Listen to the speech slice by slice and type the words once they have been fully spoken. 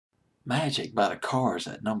Magic by the Cars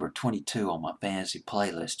at number 22 on my fantasy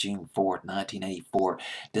playlist, June 4th, 1984.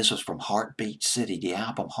 This was from Heartbeat City, the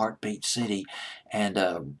album Heartbeat City.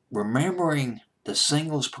 And remembering the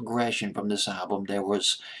singles progression from this album, there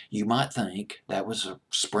was, you might think, that was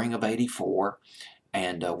spring of 84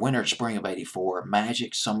 and winter, spring of 84,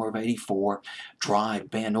 Magic, summer of 84, Drive,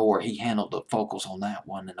 Ben Orr, he handled the vocals on that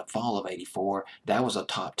one in the fall of 84. That was a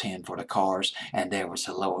top 10 for the Cars, and there was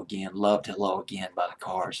Hello Again, Loved Hello Again by the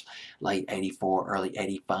Cars, late 84, early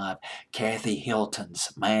 85. Kathy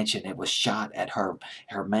Hilton's mansion, it was shot at her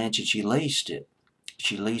mansion, she leased it.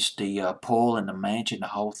 She leased the pool and the mansion, the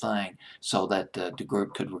whole thing, so that the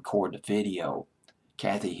group could record the video.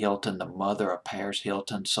 Kathy Hilton, the mother of Paris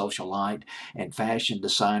Hilton, socialite, and fashion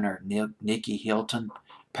designer Nikki Hilton.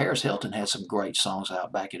 Paris Hilton had some great songs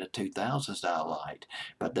out back in the 2000s that I liked,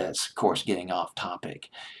 but that's, of course, getting off topic.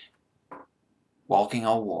 Walking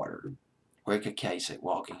on Water. Rick Casey,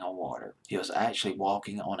 Walking on Water. He was actually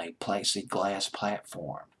walking on a plexiglass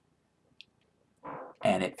platform,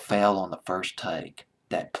 and it fell on the first take.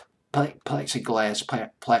 That plexiglass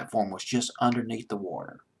platform was just underneath the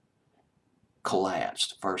water.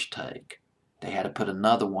 Collapsed first take. They had to put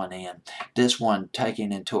another one in. This one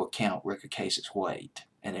taking into account Rick Case's weight,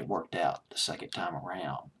 and it worked out the second time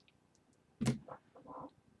around.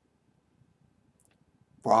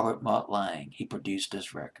 Robert Mutt Lange, he produced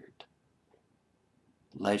this record.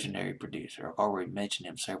 Legendary producer. I've already mentioned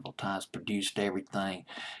him several times. Produced everything.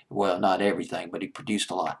 Well, not everything, but he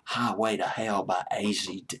produced a lot. Highway to Hell by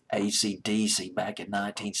AC/DC back in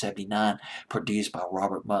 1979. Produced by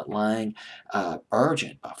Robert Mutt Lange.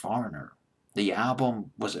 Urgent by Foreigner. The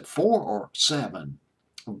album, was it 4 or 7?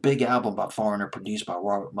 Big album by Foreigner, produced by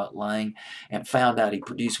Robert Mutt Lange, and found out he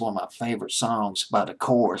produced one of my favorite songs by the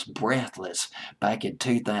Chorus, Breathless, back in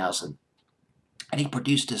 2000. And he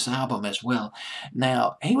produced this album as well.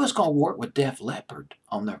 Now, he was going to work with Def Leppard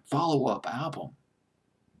on their follow-up album,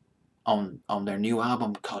 on their new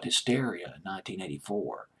album called Hysteria in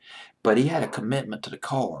 1984. But he had a commitment to the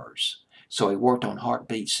Cars. So he worked on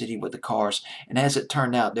Heartbeat City with the Cars. And as it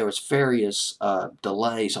turned out, there was various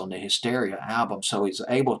delays on the Hysteria album, so he's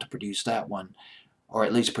able to produce that one, or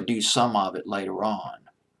at least produce some of it later on.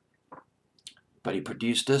 But he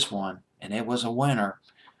produced this one, and it was a winner.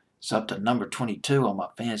 It's up to number 22 on my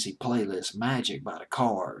fantasy playlist, Magic by the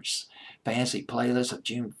Cars. Fantasy playlist of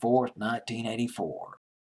June 4th, 1984.